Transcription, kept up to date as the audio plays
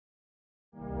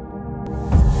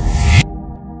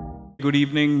Good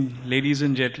evening, ladies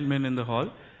and gentlemen in the hall.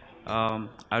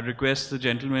 I request the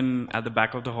gentlemen at the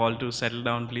back of the hall to settle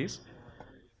down, please.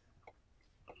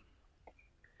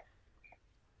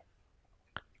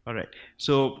 All right.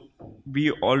 So we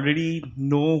already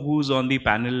know who's on the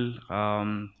panel,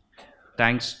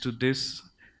 thanks to this,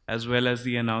 as well as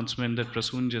the announcement that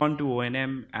Prasoon just on to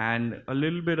O&M and a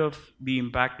little bit of the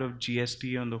impact of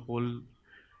GST on the whole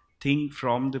thing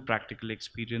from the practical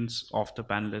experience of the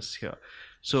panelists here.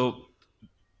 So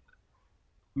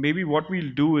maybe what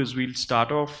we'll do is we'll start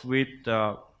off with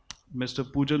Mr.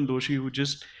 Pujan Doshi, who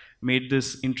just made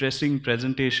this interesting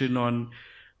presentation on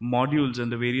modules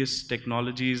and the various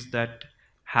technologies that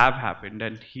have happened.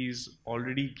 And he's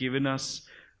already given us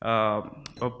a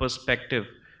perspective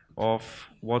of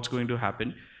what's going to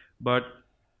happen. But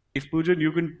if Pujan,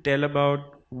 you can tell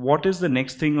about what is the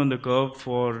next thing on the curve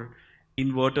for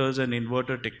inverters and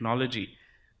inverter technology,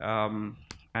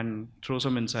 and throw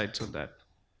some insights on that.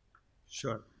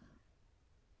 Sure.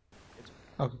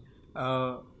 Okay.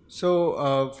 From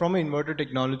inverter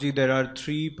technology, there are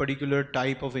three particular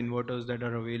type of inverters that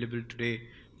are available today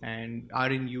and are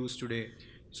in use today.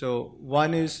 So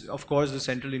one is, of course, the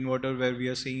central inverter, where we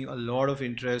are seeing a lot of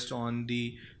interest on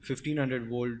the 1500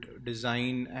 volt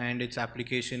design and its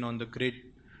application on the grid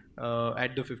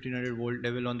at the 1500 volt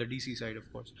level on the DC side,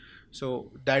 of course.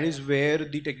 So that is where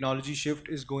the technology shift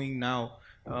is going now,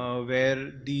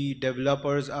 where the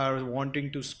developers are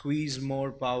wanting to squeeze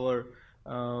more power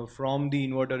from the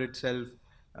inverter itself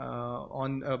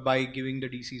by giving the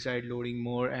DC side loading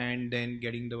more and then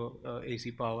getting the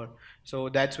AC power. So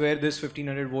that's where this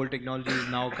 1500 volt technology is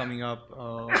now coming up.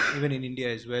 Even in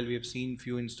India as well, we have seen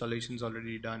few installations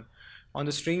already done. On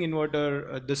the string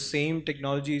inverter, the same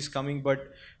technology is coming,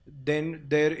 but then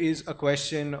there is a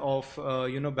question of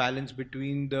balance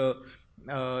between the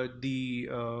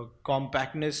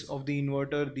compactness of the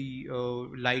inverter, the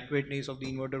lightweightness of the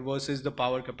inverter versus the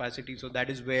power capacity. So that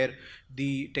is where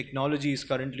the technology is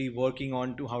currently working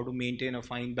on to how to maintain a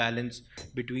fine balance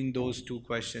between those two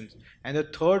questions. And the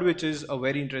third, which is a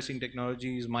very interesting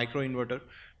technology, is micro inverter.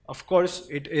 Of course,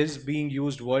 it is being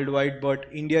used worldwide, but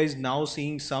India is now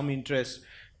seeing some interest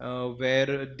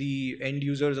where the end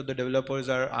users or the developers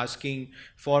are asking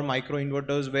for micro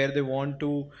inverters, where they want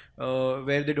to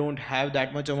where they don't have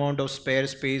that much amount of spare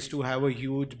space to have a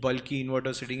huge bulky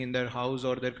inverter sitting in their house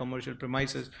or their commercial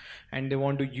premises, and they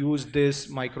want to use this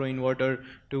micro inverter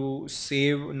to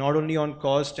save not only on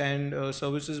cost and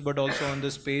services, but also on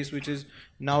the space, which is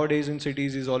nowadays in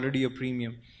cities is already a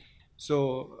premium.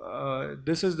 So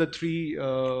this is the three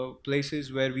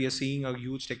places where we are seeing a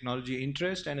huge technology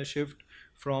interest and a shift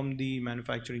from the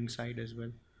manufacturing side as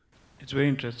well. It's very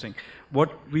interesting.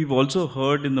 What we've also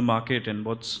heard in the market and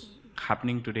what's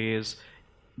happening today is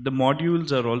the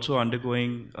modules are also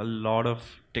undergoing a lot of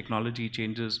technology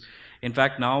changes. In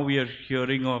fact, now we are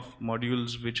hearing of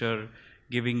modules which are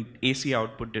giving AC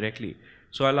output directly.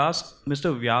 So I'll ask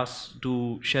Mr. Vyas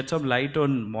to shed some light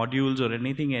on modules or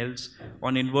anything else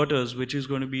on inverters, which is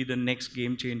going to be the next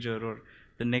game changer or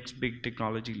the next big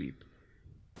technology leap.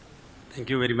 Thank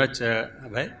you very much,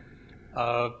 Abhay.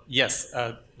 Yes,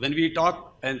 when we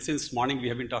talk, and since morning we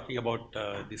have been talking about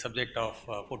the subject of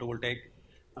photovoltaic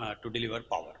to deliver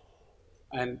power.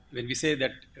 And when we say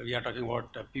that we are talking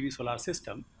about PV solar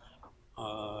system,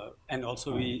 and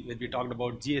also when we talked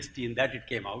about GST, in that it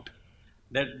came out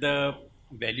that the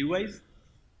value-wise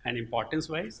and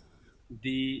importance-wise,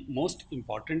 the most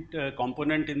important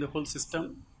component in the whole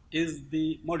system is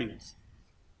the modules.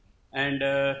 And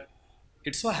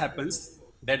it so happens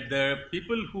that the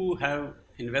people who have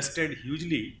invested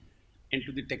hugely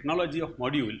into the technology of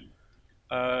module,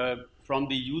 from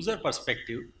the user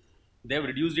perspective, they have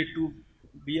reduced it to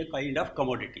be a kind of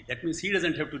commodity. That means he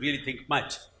doesn't have to really think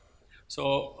much.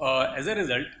 So as a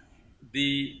result,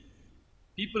 the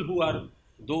people who are,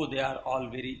 though they are all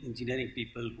very engineering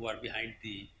people who are behind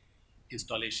the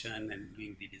installation and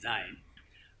doing the design,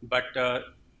 but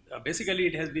basically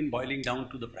it has been boiling down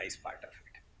to the price part of it.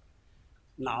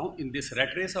 Now, in this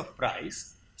rat race of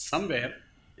price, somewhere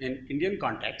in Indian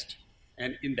context,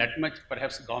 and in that much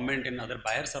perhaps government and other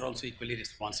buyers are also equally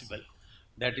responsible,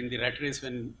 that in the rat race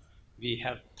when we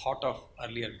have thought of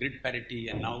earlier grid parity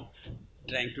and now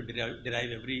trying to derive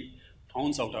every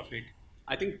ounce out of it,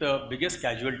 I think the biggest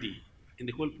casualty in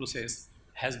the whole process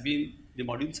has been the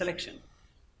module selection.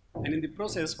 And in the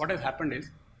process, what has happened is,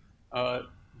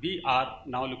 we are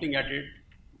now looking at it,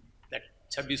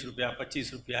 26 rupiah,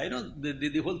 25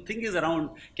 rupiah, the whole thing is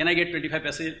around, can I get 25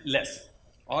 paise less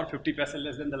or 50 paise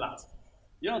less than the last?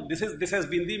 This has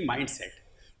been the mindset,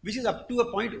 which is up to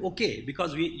a point okay,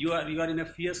 because you are in a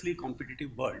fiercely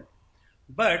competitive world.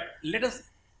 But let us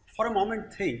for a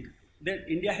moment think that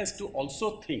India has to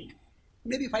also think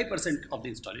maybe 5% of the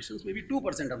installations, maybe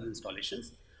 2% of the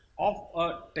installations of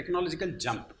a technological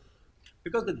jump.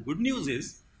 Because the good news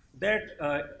is that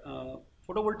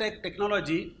photovoltaic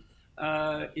technology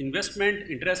investment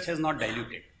interest has not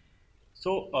diluted.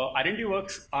 So R&D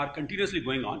works are continuously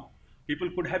going on. People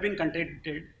could have been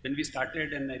contacted when we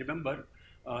started, and I remember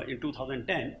in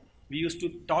 2010, we used to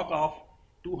talk of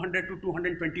 200 to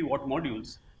 220 watt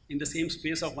modules in the same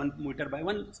space of 1 meter by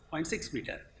 1.6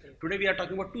 meter. Today we are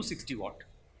talking about 260 watt.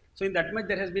 So in that much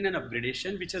there has been an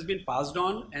upgradation which has been passed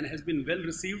on and has been well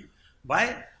received.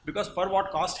 Why? Because per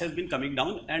watt cost has been coming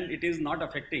down and it is not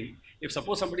affecting. If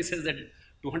suppose somebody says that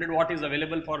 200 watt is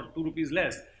available for 2 rupees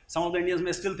less, some of the Indians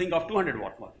may still think of 200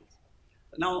 watt modules.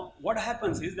 Now what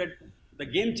happens is that the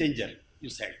game changer, you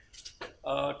said,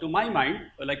 to my mind,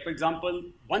 like for example,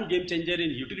 one game changer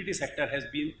in utility sector has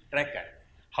been tracker,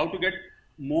 how to get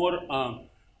more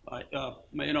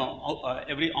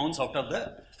every ounce out of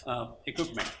the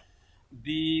equipment.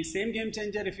 The same game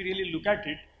changer, if you really look at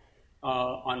it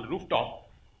on rooftop,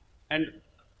 and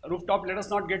rooftop, let us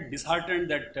not get disheartened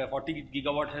that 40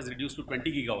 gigawatt has reduced to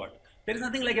 20 gigawatt. There is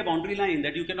nothing like a boundary line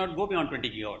that you cannot go beyond 20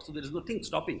 gigawatts. So there is nothing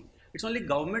stopping. It's only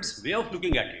government's way of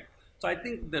looking at it. So I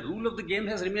think the rule of the game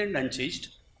has remained unchanged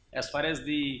as far as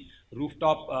the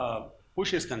rooftop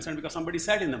push is concerned, because somebody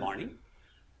said in the morning.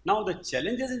 Now the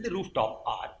challenges in the rooftop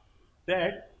are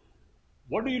that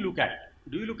what do you look at?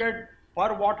 Do you look at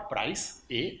per watt price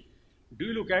A? Do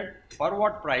you look at per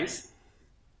watt price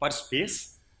per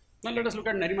space? Now let us look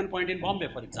at Nariman Point in Bombay,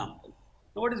 for example.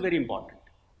 Now what is very important?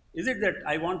 Is it that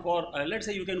I want for, let's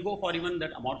say you can go for even that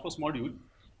amorphous module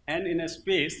and in a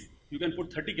space you can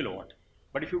put 30 kilowatt.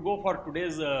 But if you go for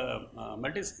today's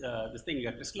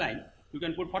crystalline, you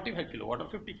can put 45 kilowatt or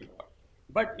 50 kilowatt.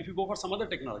 But if you go for some other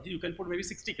technology, you can put maybe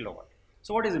 60 kilowatt.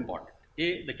 So what is important?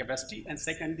 A, the capacity, and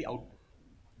second, the output.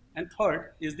 And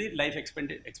third is the life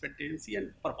expectancy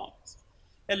and performance.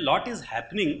 A lot is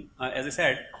happening, as I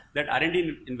said, that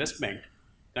R&D investment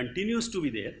continues to be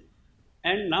there.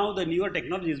 And now the newer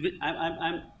technologies,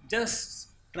 I'm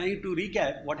just trying to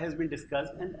recap what has been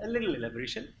discussed and a little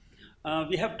elaboration.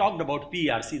 We have talked about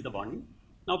PERC, the bonding.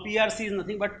 Now PERC is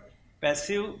nothing but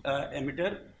passive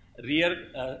emitter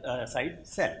rear side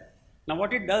cell. Now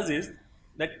what it does is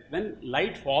that when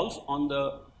light falls on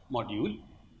the module,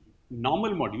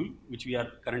 normal module which we are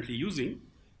currently using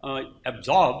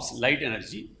absorbs light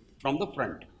energy from the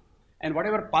front, and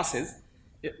whatever passes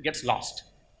it gets lost.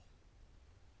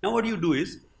 Now what you do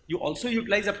is you also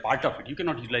utilize a part of it. You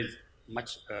cannot utilize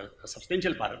much a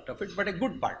substantial part of it, but a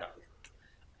good part of it,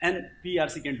 and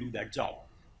PRC can do that job.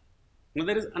 Now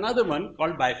there is another one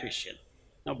called bifacial.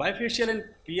 Now bifacial and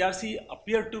PRC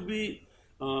appear to be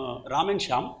Ram and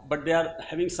Sham, but they are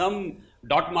having some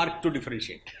dot mark to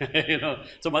differentiate.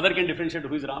 So mother can differentiate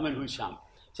who is Ram and who is Sham.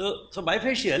 So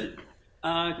bifacial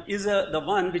is the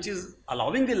one which is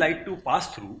allowing the light to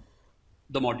pass through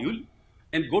the module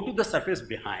and go to the surface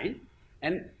behind,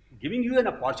 and giving you an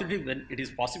opportunity when it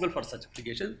is possible for such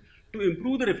application to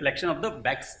improve the reflection of the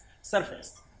back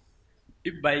surface.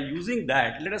 If by using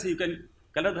that, let us say you can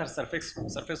color the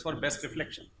surface for best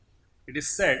reflection. It is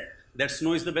said that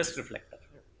snow is the best reflector.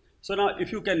 So now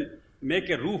if you can make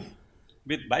a roof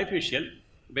with bifacial,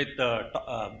 with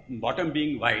the bottom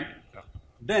being white,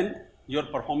 then your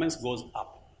performance goes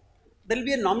up. There will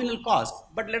be a nominal cost,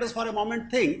 but let us for a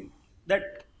moment think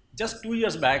that just 2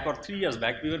 years back or 3 years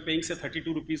back, we were paying say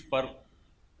 32 rupees per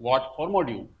watt for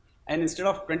module, and instead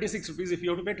of 26 rupees, if you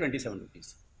have to pay 27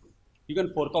 rupees, you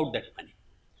can fork out that money.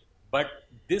 But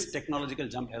this technological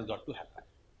jump has got to happen.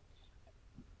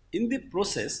 In the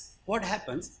process, what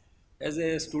happens as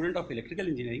a student of electrical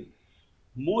engineering,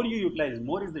 more you utilize,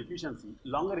 more is the efficiency,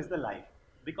 longer is the life.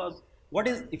 Because what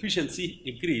is efficiency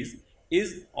increase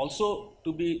is also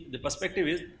to be, the perspective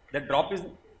is that drop is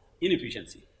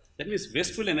inefficiency. That means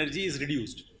wasteful energy is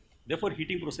reduced. Therefore,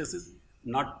 heating process is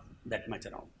not that much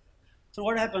around. So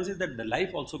what happens is that the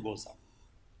life also goes up.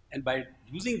 And by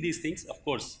using these things, of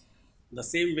course, the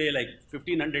same way like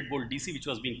 1500 volt DC which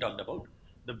was being talked about,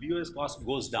 the BOS cost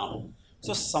goes down.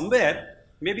 So somewhere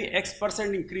maybe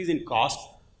X% increase in cost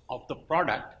of the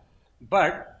product,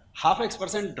 but half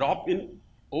X% drop in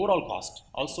overall cost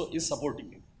also is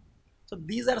supporting you. So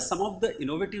these are some of the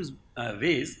innovative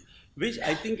ways which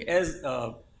I think as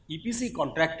EPC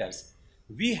contractors,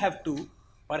 we have to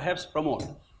perhaps promote.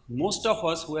 Most of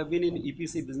us who have been in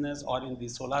EPC business or in the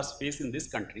solar space in this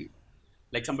country,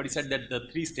 like somebody said that the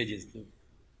 3 stages,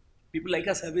 people like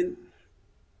us have been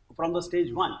from the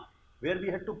stage 1, where we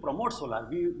had to promote solar.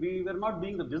 We were not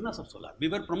doing the business of solar. We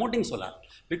were promoting solar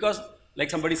because, like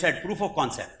somebody said, proof of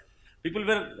concept. people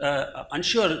were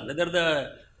unsure whether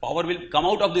the power will come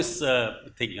out of this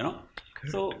thing, you know.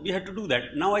 So we had to do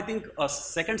that. Now I think a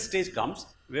second stage comes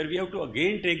where we have to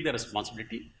again take the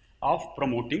responsibility of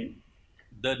promoting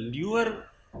the newer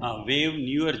wave,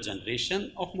 newer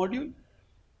generation of module,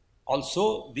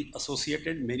 also the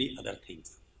associated many other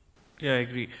things. Yeah, I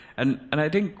agree. And I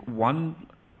think one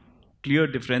clear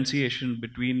differentiation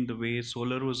between the way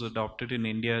solar was adopted in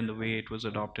India and the way it was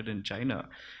adopted in China.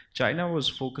 China was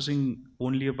focusing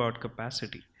only about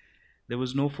capacity. There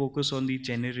was no focus on the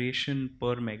generation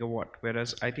per megawatt,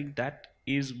 whereas I think that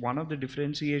is one of the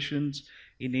differentiations.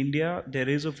 In India there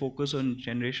is a focus on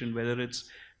generation, whether it's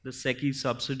the SECI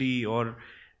subsidy or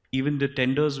even the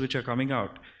tenders which are coming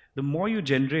out. The more you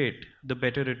generate, the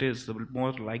better it is, the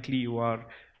more likely you are.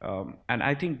 And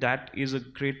I think that is a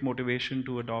great motivation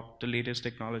to adopt the latest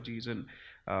technologies and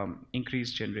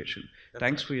increase generation.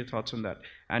 Thanks for your thoughts on that.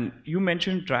 And you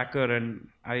mentioned tracker, and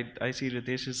I see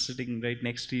Ritesh is sitting right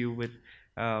next to you with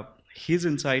his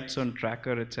insights on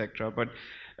tracker, etc. But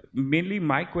mainly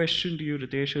my question to you,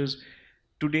 Ritesh, is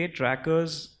today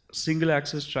trackers, single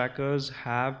axis trackers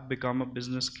have become a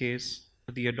business case.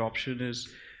 The adoption is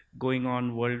going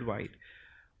on worldwide.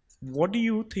 What do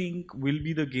you think will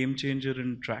be the game changer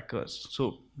in trackers?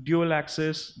 So dual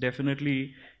axis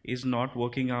definitely is not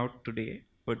working out today,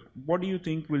 but what do you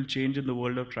think will change in the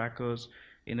world of trackers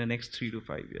in the next 3 to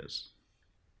 5 years?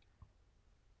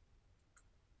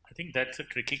 I think that's a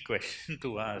tricky question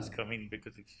to ask. I mean,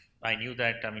 because if I knew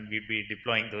that, I mean, we'd be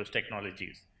deploying those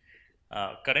technologies.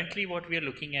 Currently, what we are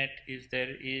looking at is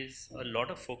there is a lot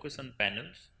of focus on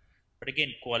panels, but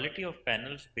again, quality of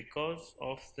panels, because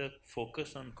of the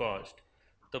focus on cost,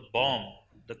 the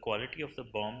quality of the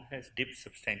BOM has dipped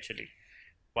substantially.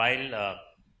 While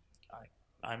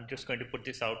I'm just going to put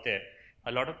this out there,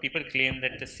 a lot of people claim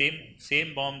that the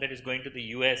same BOM that is going to the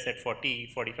US at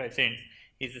 40-45 cents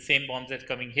is the same BOMs that's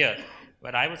coming here.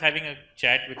 But I was having a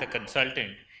chat with a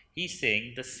consultant. He's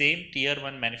saying the same tier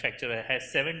 1 manufacturer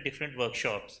has 7 different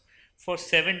workshops for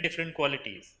 7 different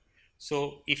qualities.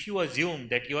 So if you assume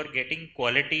that you are getting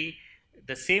quality,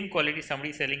 the same quality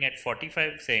somebody selling at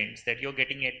 45 cents that you're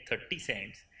getting at 30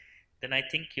 cents, then I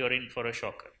think you're in for a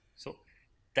shocker. So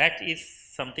that is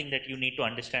something that you need to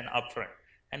understand upfront.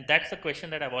 And that's the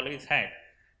question that I've always had.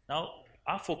 Now,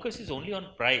 our focus is only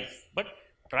on price, but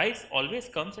price always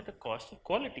comes at a cost of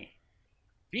quality.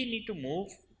 We need to move.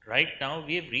 Right now,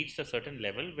 we have reached a certain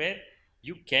level where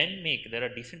you can make, there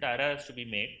are decent IRRs to be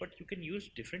made, but you can use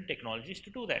different technologies to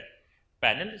do that.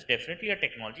 Panel is definitely a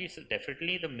technology, it's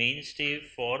definitely the mainstay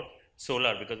for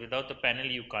solar, because without the panel,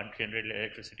 you can't generate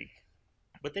electricity.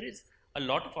 But there is a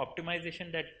lot of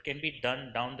optimization that can be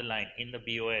done down the line in the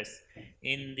BOS,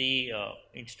 in the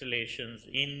installations,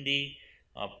 in the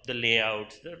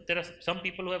layouts. There are some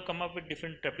people who have come up with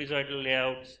different trapezoidal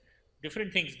layouts,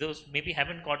 different things. Those maybe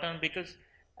haven't caught on because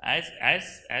as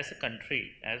a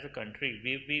country,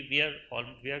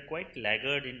 we are quite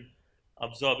laggard in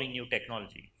absorbing new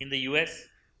technology. In the US,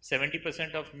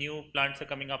 70% of new plants are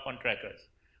coming up on trackers.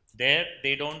 There,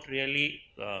 they don't really,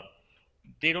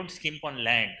 they don't skimp on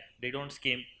land. They don't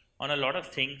skimp on a lot of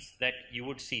things that you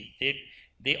would see.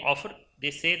 They offer, they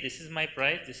say, this is my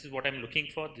price, this is what I'm looking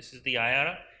for, this is the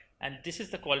IRR, and this is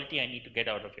the quality I need to get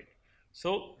out of it.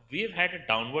 So we've had a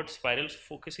downward spiral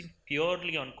focusing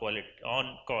purely on quality,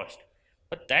 on cost,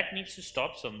 but that needs to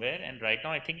stop somewhere. And right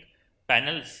now, I think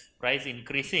panels price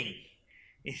increasing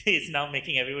is now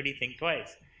making everybody think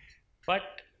twice.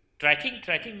 But tracking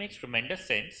makes tremendous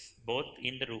sense, both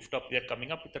in the rooftop. We are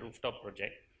coming up with a rooftop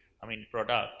product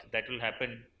that will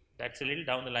happen. That's a little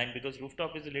down the line because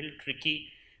rooftop is a little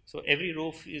tricky. So every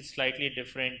roof is slightly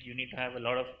different. You need to have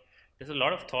there's a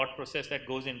lot of thought process that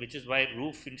goes in, which is why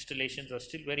roof installations are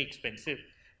still very expensive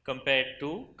compared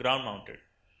to ground mounted.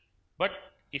 But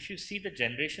if you see the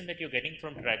generation that you're getting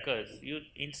from trackers,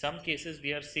 in some cases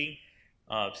we are seeing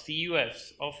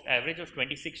CUFs of average of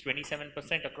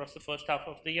 26-27% across the first half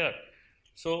of the year.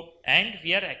 So, and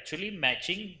we are actually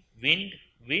matching wind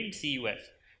CUFs.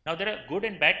 Now there are good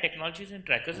and bad technologies in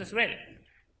trackers as well.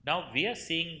 Now we are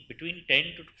seeing between 10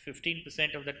 to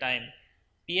 15% of the time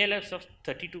PLFs of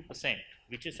 32%,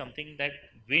 which is something that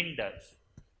wind does.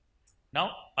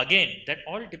 Now again, that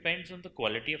all depends on the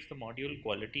quality of the module,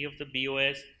 quality of the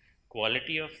BOS,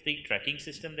 quality of the tracking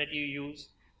system that you use.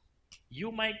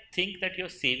 You might think that you're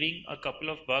saving a couple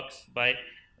of bucks by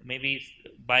maybe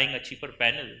buying a cheaper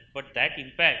panel, but that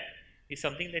impact is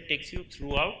something that takes you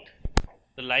throughout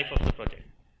the life of the project.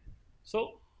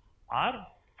 So our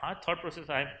thought process,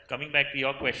 I'm coming back to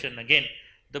your question again,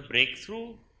 the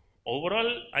breakthrough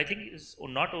overall, I think, is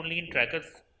not only in trackers.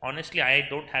 Honestly, I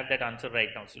don't have that answer right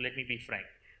now, so let me be frank.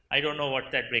 I don't know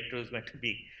what that breakthrough is going to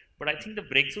be. But I think the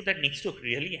breakthrough that needs to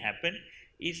really happen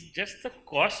is just the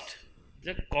cost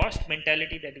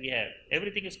mentality that we have.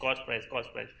 Everything is cost price,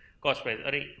 cost price, cost price.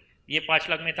 अरे ये 5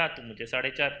 लाख में था, तुम मुझे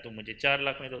 4.5, तुम मुझे 4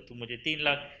 लाख में दो, तुम मुझे 3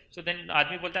 लाख. So then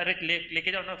आदमी बोलता है अरे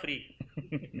लेके जाओ ना फ्री.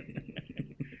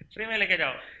 फ्री में लेके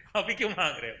जाओ, अभी क्यों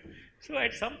मांग रहे हो? So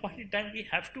at some point in time we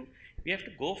have to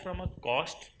go from a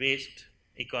cost based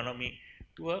economy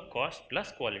to a cost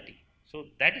plus quality. So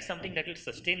that is something that will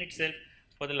sustain itself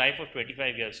for the life of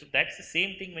 25 years. So that's the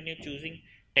same thing when you're choosing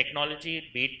technology,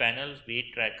 be it panels, be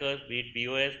it trackers, be it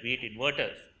BOS, be it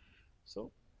inverters.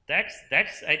 So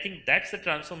that's I think that's the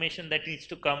transformation that needs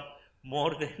to come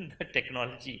more than the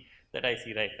technology that I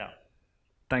see right now.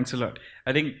 Thanks a lot.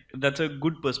 I think that's a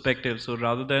good perspective. So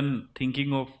rather than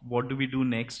thinking of what do we do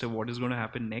next or what is going to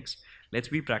happen next, let's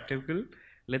be practical.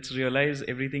 Let's realize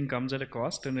everything comes at a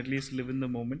cost and at least live in the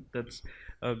moment. That's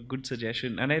a good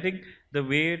suggestion. And I think the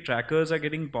way trackers are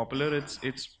getting popular,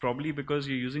 it's probably because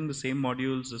you're using the same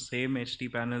modules, the same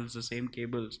HT panels, the same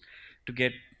cables to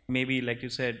get maybe, like you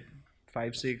said,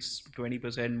 5, 6,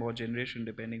 20% more generation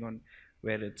depending on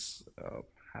where it's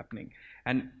happening.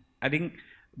 And I think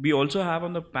we also have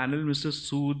on the panel Mr.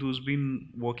 Sood, who's been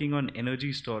working on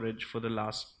energy storage for the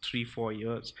last 3-4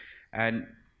 years. And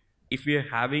if we are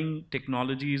having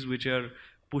technologies which are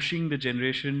pushing the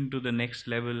generation to the next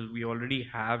level, we already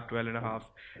have 12.5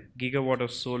 gigawatt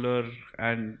of solar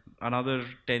and another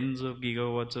tens of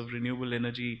gigawatts of renewable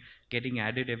energy getting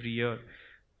added every year.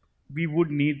 We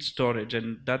would need storage,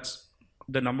 and that's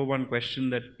the number one question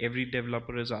that every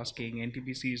developer is asking.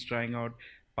 NTPC is trying out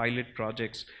pilot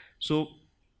projects. So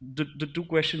the two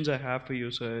questions I have for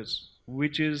you, sir, is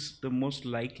which is the most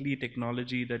likely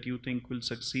technology that you think will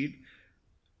succeed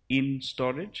in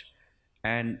storage,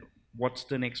 and what's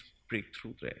the next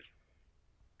breakthrough there?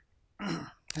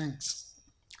 Thanks.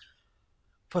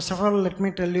 First of all, let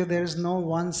me tell you, there is no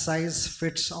one size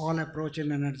fits all approach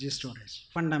in energy storage,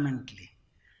 fundamentally.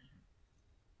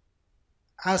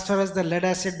 As far as the lead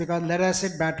acid, because lead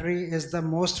acid battery is the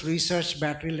most researched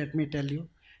battery, let me tell you,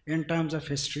 in terms of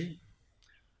history.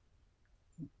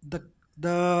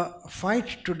 The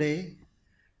fight today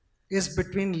is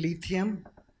between lithium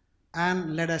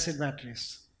and lead acid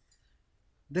batteries.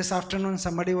 This afternoon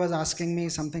somebody was asking me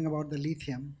something about the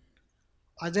lithium.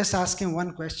 I just asked him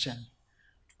one question.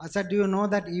 I said, do you know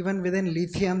that even within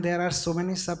lithium there are so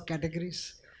many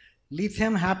subcategories?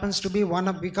 Lithium happens to be one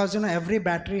of, because every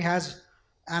battery has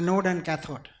anode and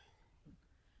cathode.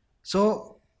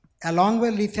 So along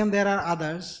with lithium there are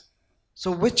others.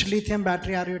 So which lithium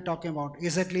battery are you talking about?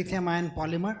 Is it lithium ion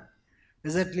polymer?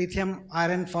 Is it lithium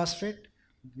iron phosphate?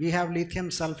 We have lithium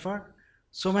sulfur,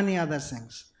 so many other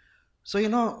things.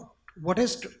 So what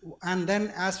is, and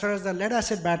then as far as the lead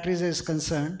acid batteries is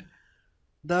concerned,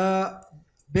 the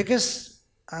biggest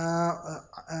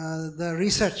the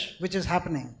research which is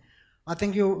happening, I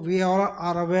think we all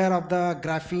are aware of the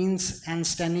graphenes and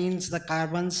stenines, the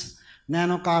carbons,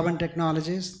 nanocarbon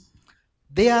technologies.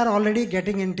 They are already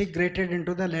getting integrated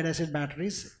into the lead acid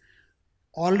batteries.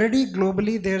 Already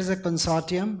globally there is a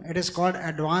consortium, it is called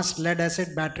Advanced Lead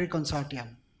Acid Battery Consortium,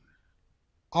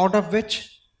 out of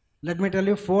which, let me tell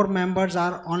you, 4 members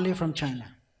are only from China,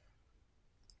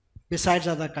 besides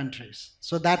other countries.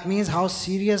 So that means how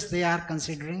serious they are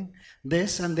considering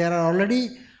this, and there are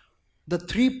already the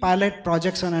 3 pilot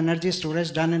projects on energy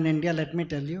storage done in India, let me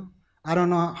tell you. I don't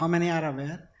know how many are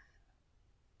aware.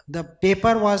 The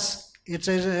paper was, it's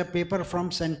a paper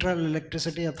from Central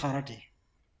Electricity Authority.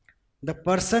 The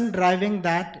person driving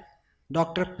that,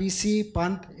 Dr. P.C.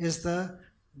 Pant, is the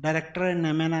director in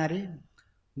MNRE.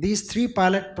 These 3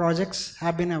 pilot projects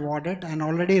have been awarded and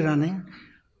already running.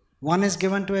 One is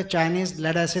given to a Chinese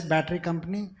lead acid battery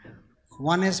company,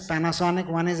 one is Panasonic,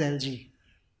 one is LG.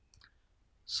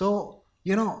 So,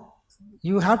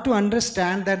 you have to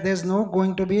understand that there's no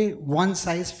going to be one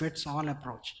size fits all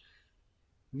approach.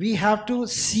 We have to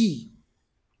see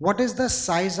what is the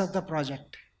size of the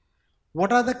project.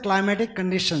 What are the climatic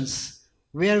conditions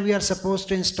where we are supposed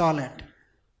to install it?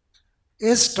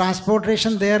 Is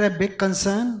transportation there a big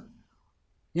concern?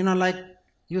 Like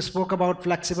you spoke about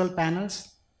flexible panels.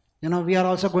 We are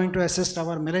also going to assist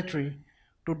our military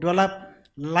to develop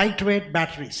lightweight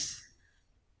batteries.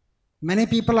 Many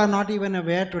people are not even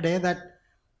aware today that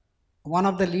one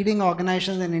of the leading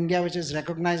organizations in India which is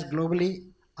recognized globally,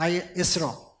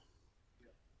 ISRO.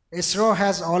 ISRO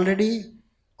has already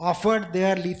offered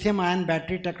their lithium-ion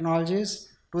battery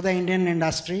technologies to the Indian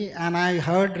industry, and I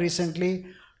heard recently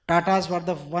Tata's were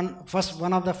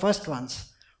one of the first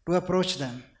ones to approach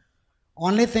them.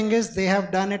 Only thing is they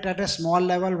have done it at a small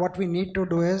level. What we need to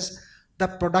do is the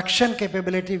production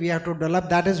capability we have to develop,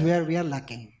 that is where we are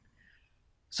lacking.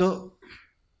 So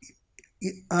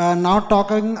now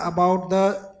talking about the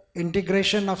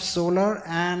integration of solar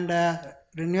and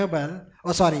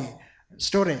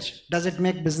storage. Does it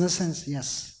make business sense?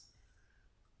 Yes.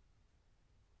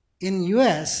 In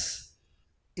US,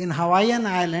 in Hawaiian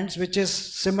Islands, which is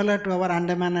similar to our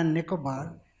Andaman and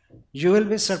Nicobar, you will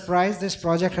be surprised this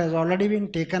project has already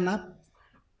been taken up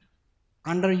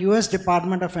under US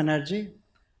Department of Energy,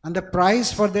 and the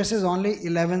price for this is only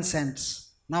 11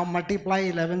 cents. Now multiply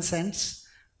 11 cents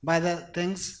by the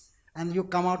things and you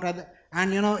come out with,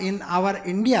 and you know, in our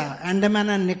India, Andaman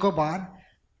and Nicobar,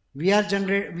 we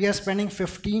are spending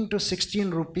 15 to 16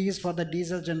 rupees for the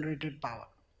diesel generated power.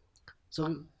 So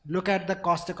look at the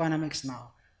cost economics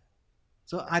now.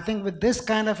 So I think with this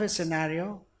kind of a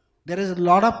scenario, there is a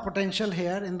lot of potential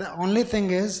here, and the only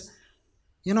thing is,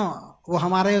 you know, वो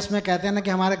हमारे उसमें कहते हैं ना कि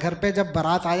हमारे घर पे जब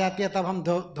बारात आ जाती है तब हम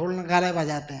ढोल नगाड़े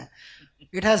बजाते हैं.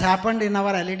 It has happened in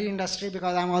our LED industry,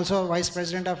 because I am also vice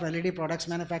president of LED products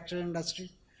manufacturing industry.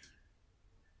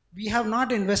 We have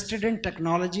not invested in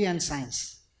technology and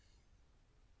science.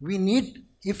 We need,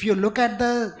 if you look at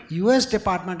the US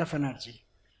Department of Energy,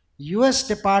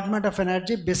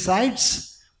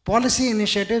 besides policy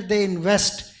initiatives, they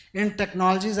invest in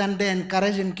technologies and they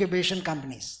encourage incubation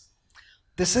companies.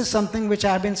 This is something which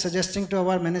I have been suggesting to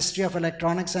our Ministry of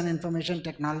Electronics and Information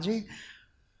Technology.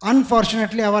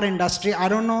 Unfortunately, our industry, I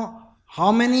don't know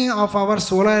how many of our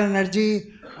solar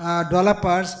energy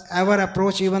developers ever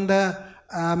approach even the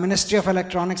Ministry of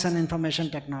Electronics and Information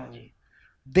Technology.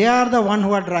 They are the one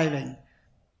who are driving.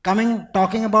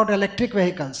 Talking about electric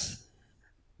vehicles,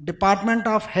 Department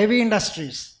of Heavy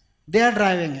Industries, they are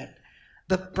driving it.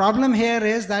 The problem here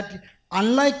is that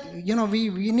unlike, you know,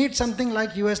 we need something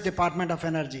like US Department of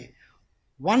Energy.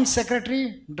 One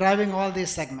secretary driving all these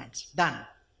segments, done.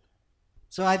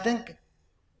 So I think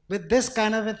with this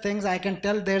kind of things, I can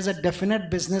tell there's a definite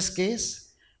business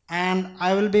case, and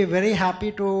I will be very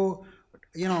happy to,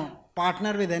 you know,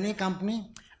 partner with any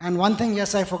company. And one thing,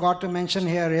 yes, I forgot to mention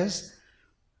here is,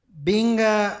 being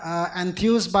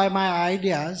enthused by my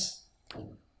ideas,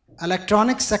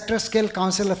 Electronics Sector Scale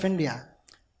Council of India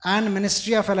and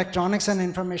Ministry of Electronics and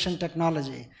Information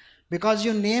Technology, because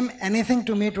you name anything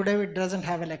to me today, it doesn't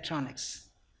have electronics.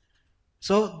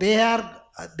 So they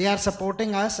are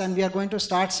supporting us, and we are going to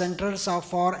start centers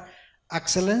for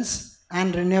excellence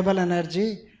and renewable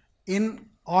energy in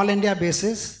all India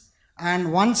basis.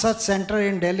 And one such center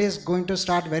in Delhi is going to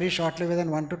start very shortly,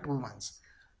 within 1 to 2 months.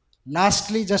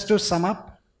 Lastly, just to sum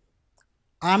up,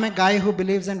 I'm a guy who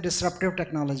believes in disruptive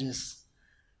technologies,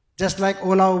 just like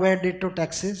Ola Uber did to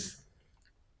taxis.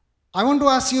 I want to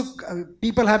ask you,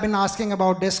 people have been asking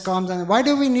about discoms, and why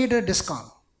do we need a discom?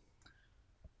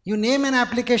 You name an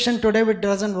application today which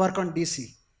doesn't work on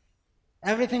DC.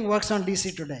 Everything works on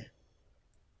DC today.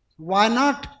 Why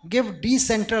not give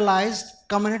decentralized,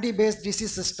 community-based DC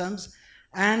systems?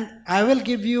 And I will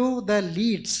give you the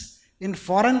leads. In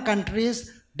foreign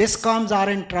countries, discoms are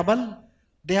in trouble.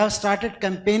 They have started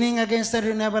campaigning against the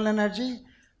renewable energy.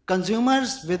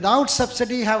 Consumers without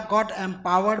subsidy have got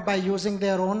empowered by using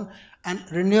their own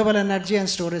renewable energy and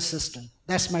storage system.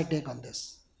 That's my take on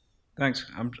this. Thanks.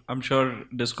 I'm sure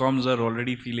discoms are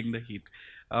already feeling the heat.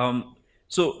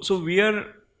 So we are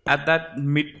at that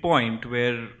midpoint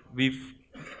where we've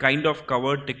kind of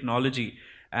covered technology,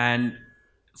 and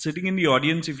sitting in the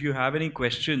audience, if you have any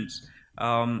questions,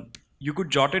 you could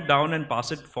jot it down and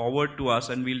pass it forward to us,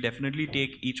 and we'll definitely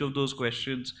take each of those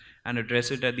questions and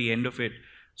address it at the end of it.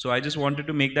 So I just wanted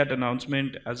to make that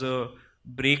announcement as a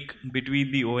break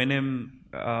between the O&M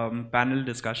panel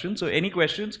discussion. So any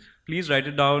questions, please write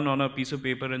it down on a piece of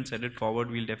paper and send it forward.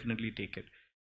 We'll definitely take it.